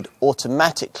it would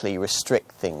automatically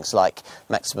restrict things like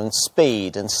maximum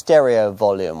speed and stereo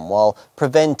volume while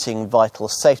preventing vital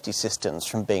safety systems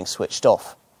from being switched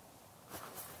off.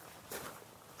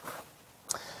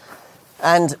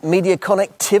 And media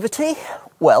connectivity?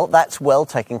 Well, that's well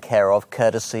taken care of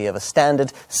courtesy of a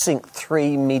standard Sync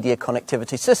 3 media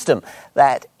connectivity system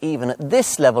that, even at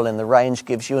this level in the range,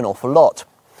 gives you an awful lot.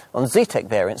 On Zetec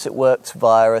variants, it works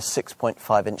via a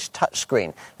 6.5-inch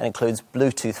touchscreen and includes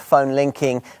Bluetooth phone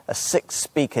linking, a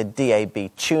 6-speaker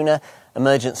DAB tuner,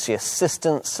 emergency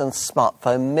assistance and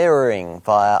smartphone mirroring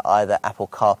via either Apple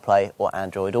CarPlay or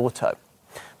Android Auto.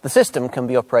 The system can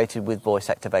be operated with voice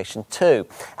activation too,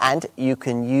 and you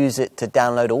can use it to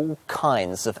download all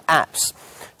kinds of apps.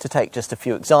 To take just a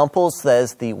few examples,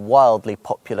 there's the wildly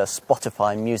popular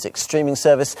Spotify music streaming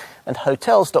service and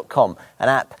Hotels.com, an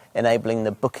app enabling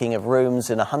the booking of rooms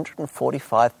in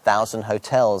 145,000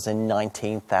 hotels in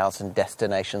 19,000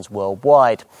 destinations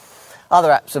worldwide. Other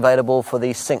apps available for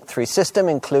the Sync 3 system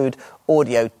include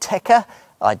Audioteca,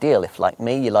 ideal if, like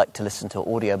me, you like to listen to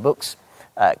audiobooks,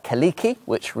 Kaliki,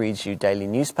 which reads you daily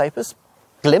newspapers,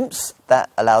 Glimpse, that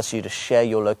allows you to share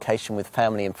your location with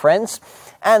family and friends,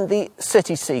 and the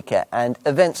City Seeker and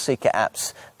Event Seeker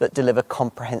apps that deliver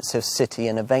comprehensive city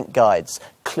and event guides,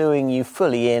 cluing you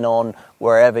fully in on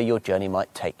wherever your journey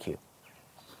might take you.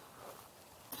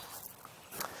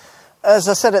 As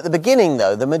I said at the beginning,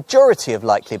 though, the majority of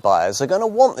likely buyers are going to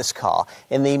want this car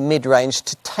in the mid-range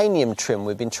titanium trim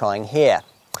we've been trying here.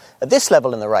 At this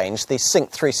level in the range, the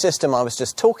Sync 3 system I was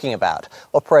just talking about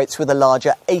operates with a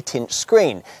larger 8-inch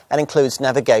screen and includes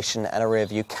navigation and a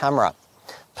rear-view camera.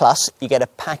 Plus, you get a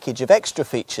package of extra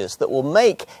features that will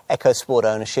make EcoSport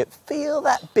ownership feel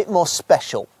that bit more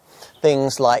special.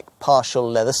 Things like partial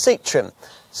leather seat trim,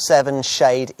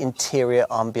 7-shade interior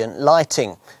ambient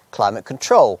lighting, climate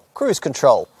control, cruise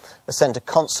control, a centre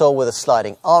console with a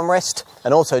sliding armrest,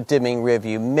 an auto-dimming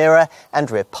rear-view mirror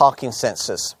and rear parking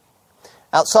sensors.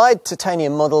 Outside,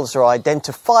 titanium models are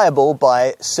identifiable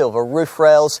by silver roof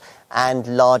rails and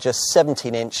larger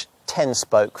 17-inch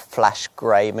 10-spoke flash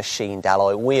grey machined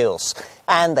alloy wheels,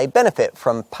 and they benefit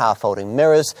from power folding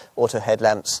mirrors, auto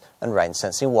headlamps and rain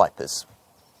sensing wipers.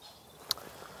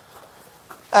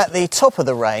 At the top of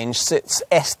the range sits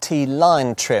ST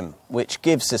Line trim, which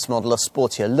gives this model a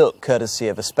sportier look courtesy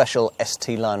of a special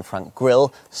ST Line front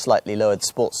grille, slightly lowered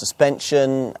sport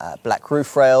suspension, black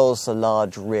roof rails, a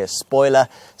large rear spoiler,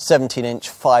 17-inch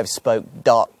 5-spoke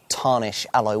dark tarnish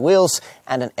alloy wheels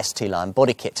and an ST Line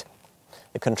body kit.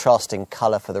 The contrasting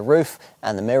colour for the roof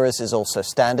and the mirrors is also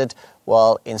standard,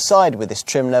 while inside with this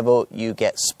trim level you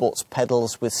get sports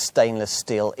pedals with stainless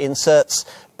steel inserts,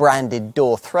 branded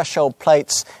door threshold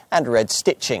plates and red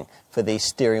stitching for the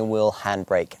steering wheel,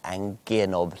 handbrake and gear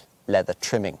knob leather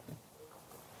trimming.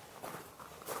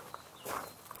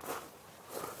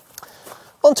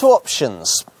 On to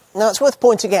options. Now, it's worth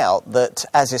pointing out that,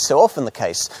 as is so often the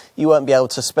case, you won't be able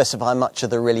to specify much of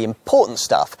the really important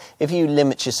stuff if you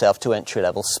limit yourself to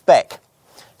entry-level spec.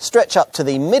 Stretch up to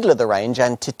the middle of the range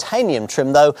and titanium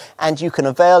trim, though, and you can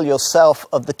avail yourself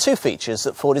of the 2 features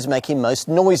that Ford is making most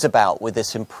noise about with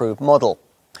this improved model.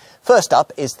 First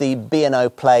up is the B&O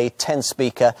Play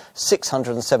 10-speaker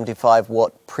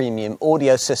 675-watt premium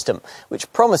audio system,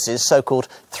 which promises so-called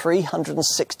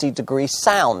 360-degree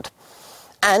sound.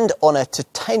 And on a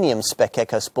titanium spec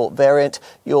EcoSport variant,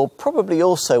 you'll probably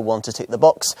also want to tick the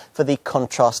box for the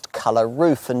contrast colour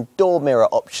roof and door mirror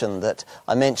option that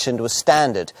I mentioned was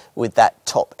standard with that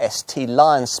top ST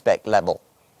Line spec level.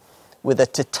 With a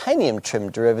titanium trim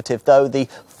derivative though, the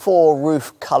 4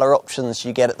 roof colour options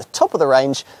you get at the top of the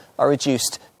range are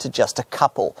reduced to just a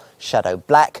couple: Shadow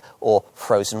Black or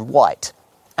Frozen White.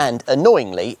 And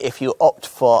annoyingly, if you opt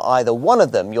for either one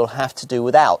of them, you'll have to do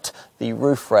without the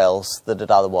roof rails that would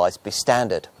otherwise be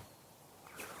standard.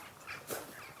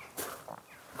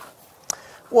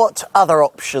 What other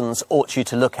options ought you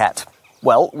to look at?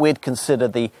 Well, we'd consider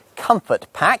the Comfort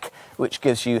Pack, which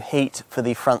gives you heat for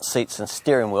the front seats and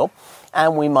steering wheel.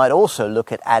 And we might also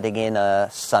look at adding in a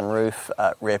sunroof,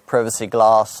 rear privacy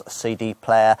glass, a CD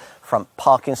player, front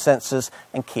parking sensors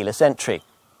and keyless entry.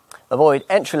 Avoid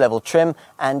entry-level trim,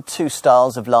 and 2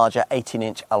 styles of larger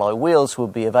 18-inch alloy wheels will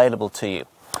be available to you.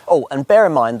 Oh, and bear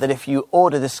in mind that if you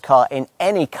order this car in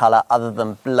any colour other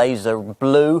than Blazer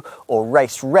Blue or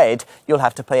Race Red, you'll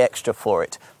have to pay extra for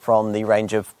it from the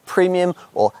range of premium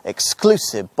or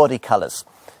exclusive body colours.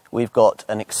 We've got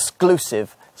an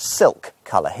exclusive silk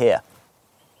colour here.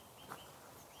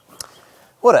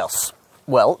 What else?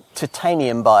 Well,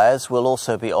 titanium buyers will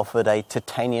also be offered a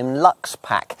Titanium Luxe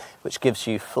Pack, which gives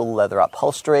you full leather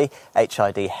upholstery,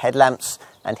 HID headlamps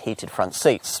and heated front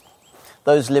seats.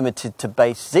 Those limited to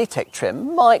base Zetec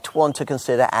trim might want to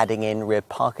consider adding in rear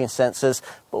parking sensors,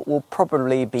 but will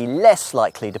probably be less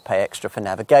likely to pay extra for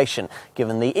navigation,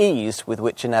 given the ease with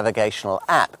which a navigational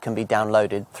app can be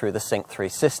downloaded through the Sync 3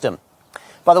 system.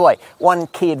 By the way, one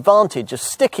key advantage of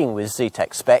sticking with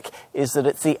Zetec spec is that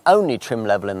it's the only trim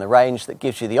level in the range that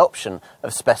gives you the option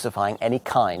of specifying any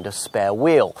kind of spare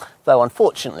wheel, though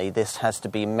unfortunately this has to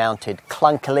be mounted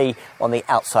clunkily on the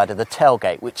outside of the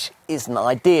tailgate, which isn't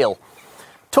ideal.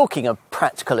 Talking of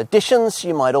practical additions,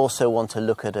 you might also want to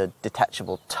look at a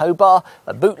detachable tow bar,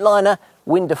 a boot liner,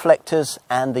 wind deflectors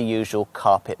and the usual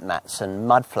carpet mats and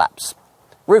mud flaps.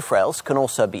 Roof rails can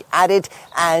also be added,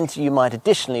 and you might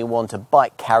additionally want a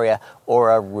bike carrier or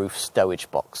a roof stowage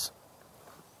box.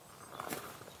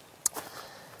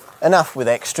 Enough with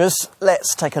extras,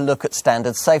 let's take a look at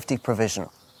standard safety provision.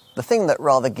 The thing that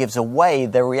rather gives away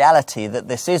the reality that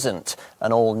this isn't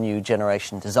an all-new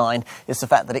generation design is the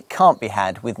fact that it can't be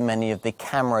had with many of the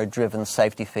camera-driven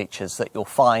safety features that you'll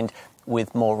find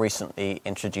with more recently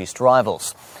introduced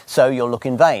rivals. So you'll look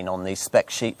in vain on the spec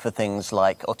sheet for things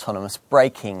like autonomous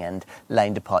braking and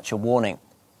lane departure warning.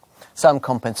 Some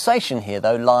compensation here,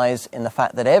 though, lies in the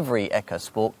fact that every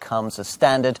EcoSport comes as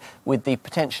standard with the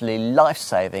potentially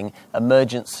life-saving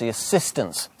emergency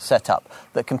assistance setup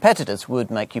that competitors would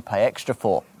make you pay extra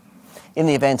for. In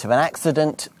the event of an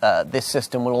accident, this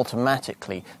system will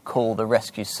automatically call the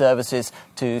rescue services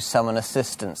to summon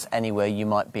assistance anywhere you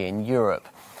might be in Europe.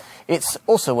 It's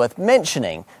also worth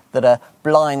mentioning that a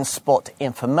blind spot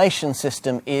information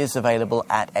system is available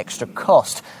at extra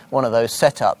cost, one of those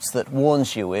setups that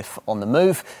warns you if, on the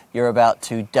move, you're about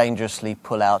to dangerously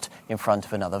pull out in front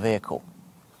of another vehicle.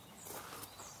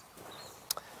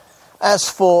 As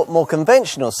for more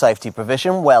conventional safety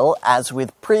provision, well, as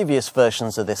with previous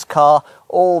versions of this car,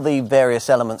 all the various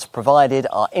elements provided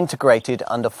are integrated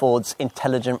under Ford's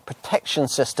Intelligent Protection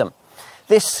System.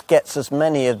 This gets as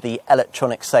many of the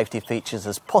electronic safety features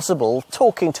as possible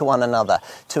talking to one another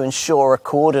to ensure a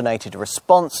coordinated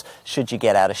response should you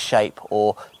get out of shape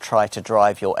or try to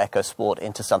drive your EcoSport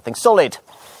into something solid.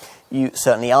 You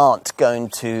certainly aren't going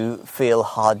to feel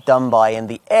hard done by in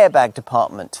the airbag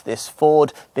department, this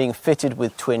Ford being fitted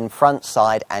with twin front,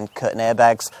 side and curtain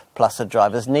airbags plus a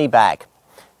driver's knee bag.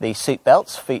 The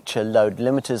seatbelts feature load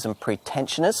limiters and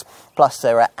pre-tensioners, plus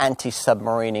there are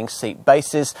anti-submarining seat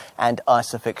bases and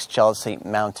Isofix child seat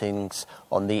mountings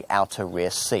on the outer rear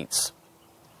seats.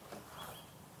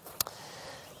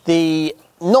 The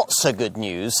not so good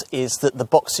news is that the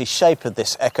boxy shape of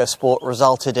this EcoSport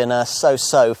resulted in a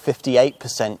so-so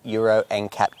 58% Euro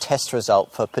NCAP test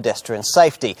result for pedestrian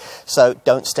safety, so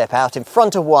don't step out in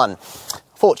front of one.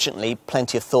 Fortunately,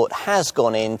 plenty of thought has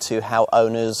gone into how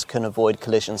owners can avoid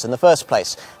collisions in the first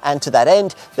place. And to that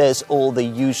end, there's all the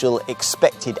usual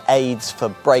expected aids for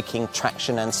braking,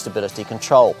 traction and stability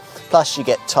control. Plus, you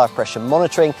get tyre pressure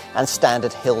monitoring and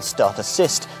standard hill start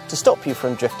assist to stop you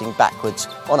from drifting backwards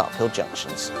on uphill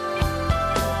junctions.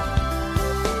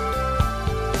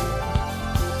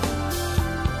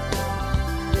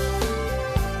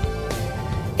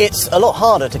 It's a lot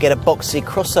harder to get a boxy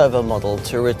crossover model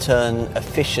to return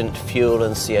efficient fuel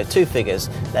and CO2 figures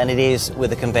than it is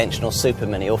with a conventional Super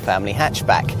Mini or family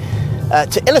hatchback.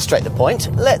 To illustrate the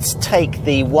point, let's take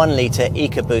the 1 litre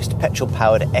EcoBoost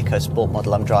petrol-powered EcoSport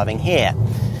model I'm driving here.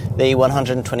 The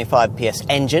 125 PS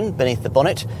engine beneath the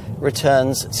bonnet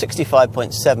returns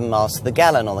 65.7 miles to the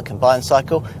gallon on the combined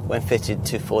cycle when fitted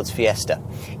to Ford's Fiesta.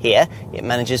 Here, it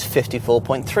manages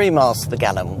 54.3 miles to the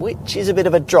gallon, which is a bit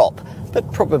of a drop,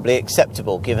 but probably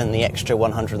acceptable given the extra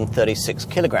 136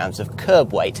 kilograms of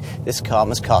curb weight this car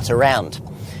must cart around.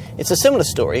 It's a similar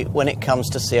story when it comes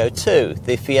to CO2,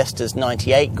 the Fiesta's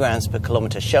 98 grams per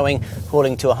kilometre showing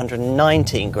falling to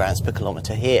 119 grams per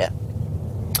kilometre here.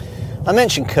 I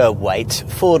mentioned curb weight.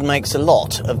 Ford makes a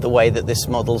lot of the way that this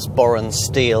model's boron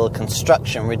steel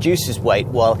construction reduces weight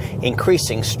while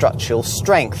increasing structural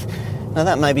strength. Now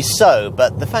that may be so,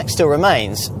 but the fact still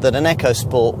remains that an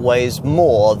EcoSport weighs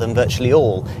more than virtually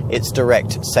all its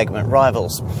direct segment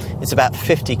rivals. It's about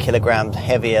 50 kilograms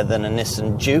heavier than a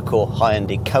Nissan Juke or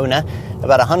Hyundai Kona,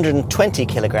 about 120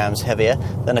 kilograms heavier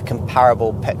than a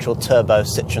comparable petrol turbo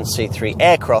Citroën C3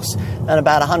 Aircross, and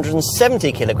about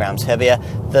 170 kilograms heavier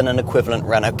than an equivalent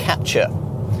Renault Captur.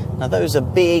 Now those are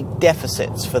big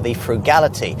deficits for the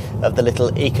frugality of the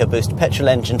little EcoBoost petrol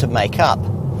engine to make up.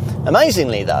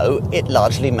 Amazingly though, it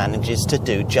largely manages to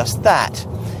do just that.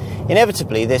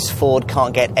 Inevitably, this Ford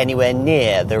can't get anywhere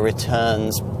near the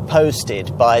returns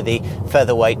posted by the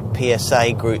featherweight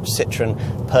PSA Group Citroën,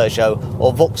 Peugeot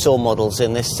or Vauxhall models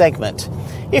in this segment.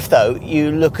 If though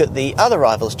you look at the other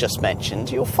rivals just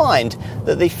mentioned, you'll find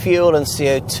that the fuel and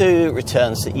CO2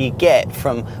 returns that you get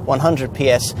from 100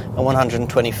 PS and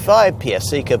 125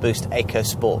 PS EcoBoost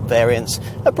EcoSport variants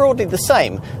are broadly the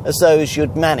same as those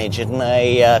you'd manage in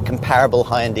a comparable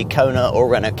Hyundai Kona or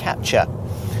Renault Captur.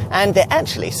 And they're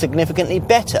actually significantly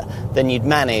better than you'd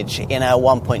manage in our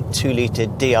 1.2-litre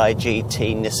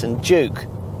DIGT Nissan Juke.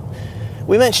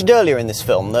 We mentioned earlier in this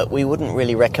film that we wouldn't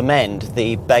really recommend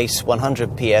the base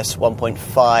 100 PS 1.5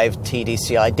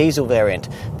 TDCi diesel variant,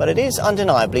 but it is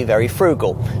undeniably very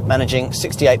frugal, managing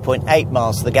 68.8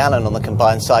 miles to the gallon on the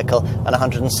combined cycle and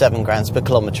 107 grams per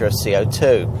kilometre of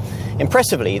CO2.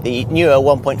 Impressively, the newer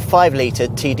 1.5-litre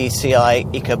TDCi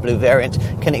EcoBlue variant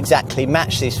can exactly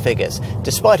match these figures,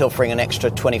 despite offering an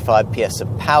extra 25 PS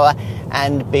of power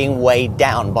and being weighed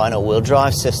down by an all-wheel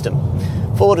drive system.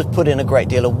 Ford has put in a great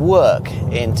deal of work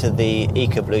into the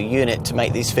EcoBlue unit to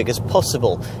make these figures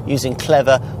possible, using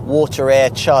clever water-air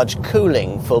charge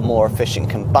cooling for more efficient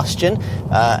combustion,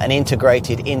 an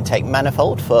integrated intake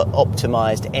manifold for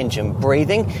optimised engine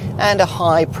breathing, and a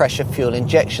high-pressure fuel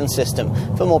injection system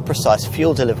for more precise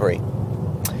fuel delivery.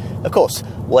 Of course,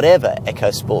 whatever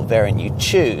EcoSport variant you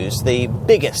choose, the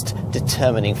biggest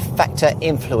determining factor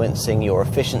influencing your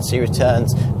efficiency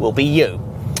returns will be you.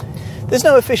 There's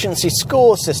no efficiency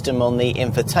score system on the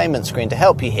infotainment screen to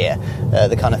help you here,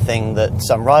 the kind of thing that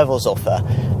some rivals offer,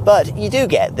 but you do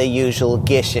get the usual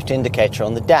gear shift indicator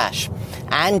on the dash,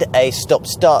 and a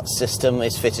stop-start system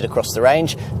is fitted across the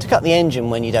range to cut the engine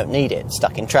when you don't need it,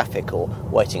 stuck in traffic or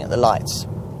waiting at the lights.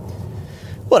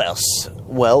 What else?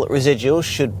 Well, residuals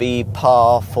should be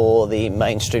par for the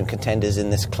mainstream contenders in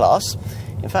this class.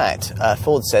 In fact,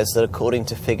 Ford says that according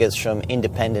to figures from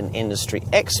independent industry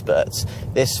experts,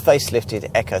 this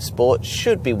facelifted EcoSport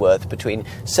should be worth between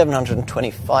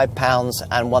 £725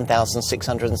 and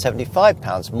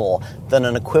 £1,675 more than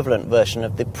an equivalent version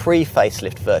of the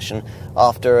pre-facelift version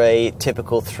after a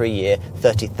typical 3-year,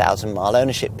 30,000-mile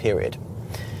ownership period.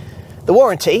 The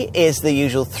warranty is the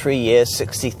usual 3-year,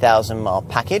 60,000-mile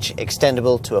package,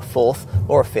 extendable to a 4th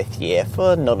or a 5th year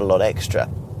for not a lot extra.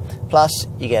 Plus,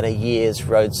 you get a year's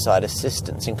roadside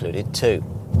assistance included too.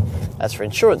 As for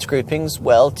insurance groupings,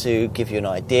 well, to give you an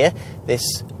idea,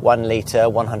 this 1-litre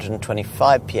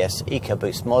 125 PS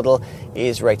EcoBoost model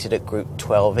is rated at Group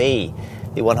 12E.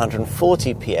 The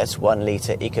 140 PS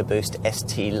 1-litre EcoBoost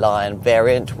ST Lion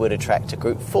variant would attract a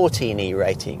Group 14E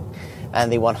rating,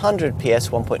 and the 100 PS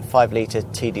 1.5-litre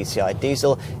TDCi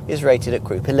diesel is rated at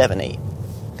Group 11E.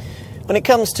 When it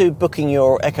comes to booking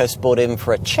your EcoSport in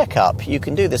for a checkup, you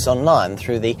can do this online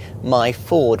through the My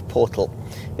Ford portal.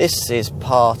 This is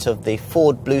part of the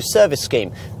Ford Blue Service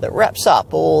scheme that wraps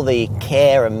up all the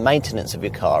care and maintenance of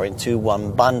your car into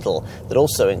one bundle that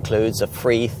also includes a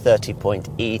free 30-point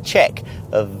e-check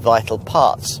of vital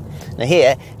parts. Now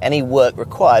here, any work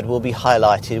required will be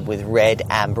highlighted with red,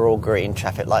 amber or green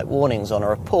traffic light warnings on a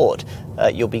report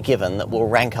you'll be given that will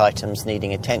rank items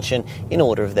needing attention in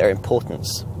order of their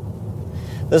importance.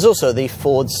 There's also the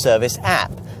Ford Service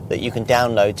app that you can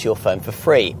download to your phone for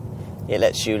free. It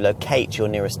lets you locate your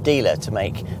nearest dealer to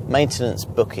make maintenance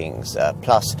bookings.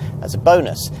 Plus, as a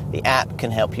bonus, the app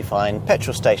can help you find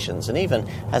petrol stations and even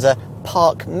has a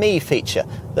Park Me feature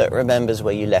that remembers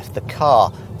where you left the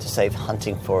car to save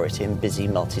hunting for it in busy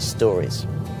multi-stories.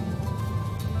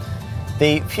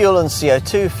 The fuel and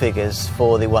CO2 figures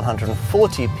for the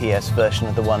 140 PS version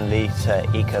of the 1 litre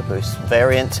EcoBoost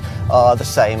variant are the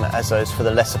same as those for the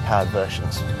lesser powered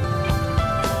versions.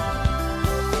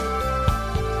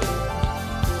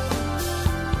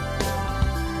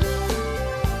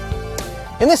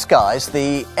 In this guise,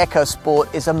 the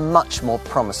EcoSport is a much more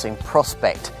promising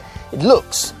prospect. It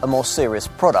looks a more serious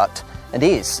product and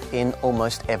is in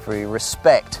almost every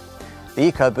respect. The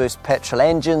EcoBoost petrol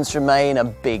engines remain a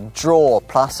big draw,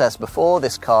 plus as before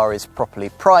this car is properly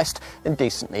priced and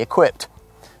decently equipped.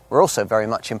 We're also very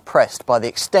much impressed by the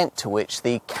extent to which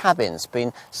the cabin's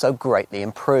been so greatly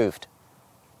improved.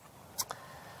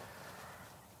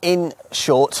 In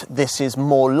short, this is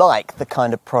more like the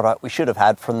kind of product we should have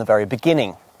had from the very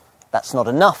beginning. That's not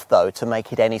enough, though, to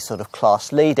make it any sort of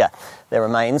class leader. There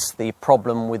remains the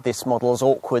problem with this model's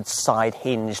awkward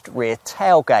side-hinged rear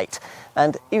tailgate.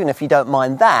 And even if you don't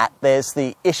mind that, there's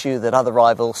the issue that other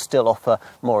rivals still offer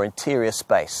more interior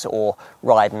space or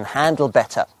ride and handle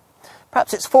better.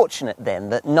 Perhaps it's fortunate then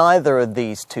that neither of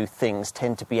these two things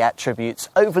tend to be attributes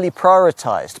overly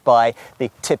prioritised by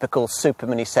the typical super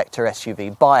mini sector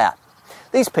SUV buyer.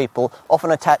 These people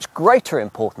often attach greater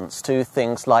importance to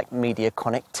things like media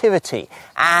connectivity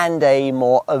and a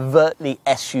more overtly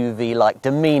SUV-like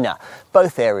demeanour,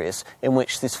 both areas in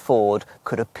which this Ford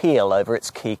could appeal over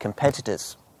its key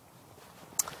competitors.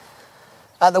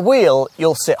 At the wheel,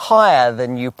 you'll sit higher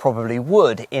than you probably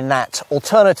would in that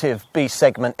alternative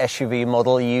B-segment SUV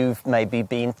model you've maybe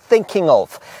been thinking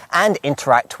of, and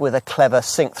interact with a clever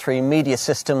Sync 3 media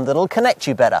system that'll connect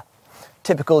you better.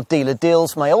 Typical dealer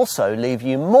deals may also leave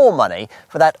you more money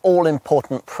for that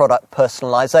all-important product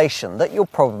personalisation that you'll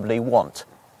probably want.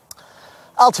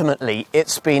 Ultimately,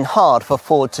 it's been hard for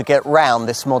Ford to get round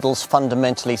this model's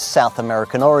fundamentally South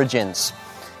American origins.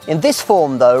 In this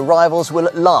form, though, rivals will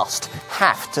at last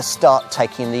have to start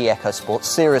taking the EcoSport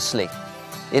seriously.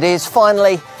 It is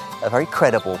finally a very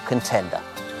credible contender.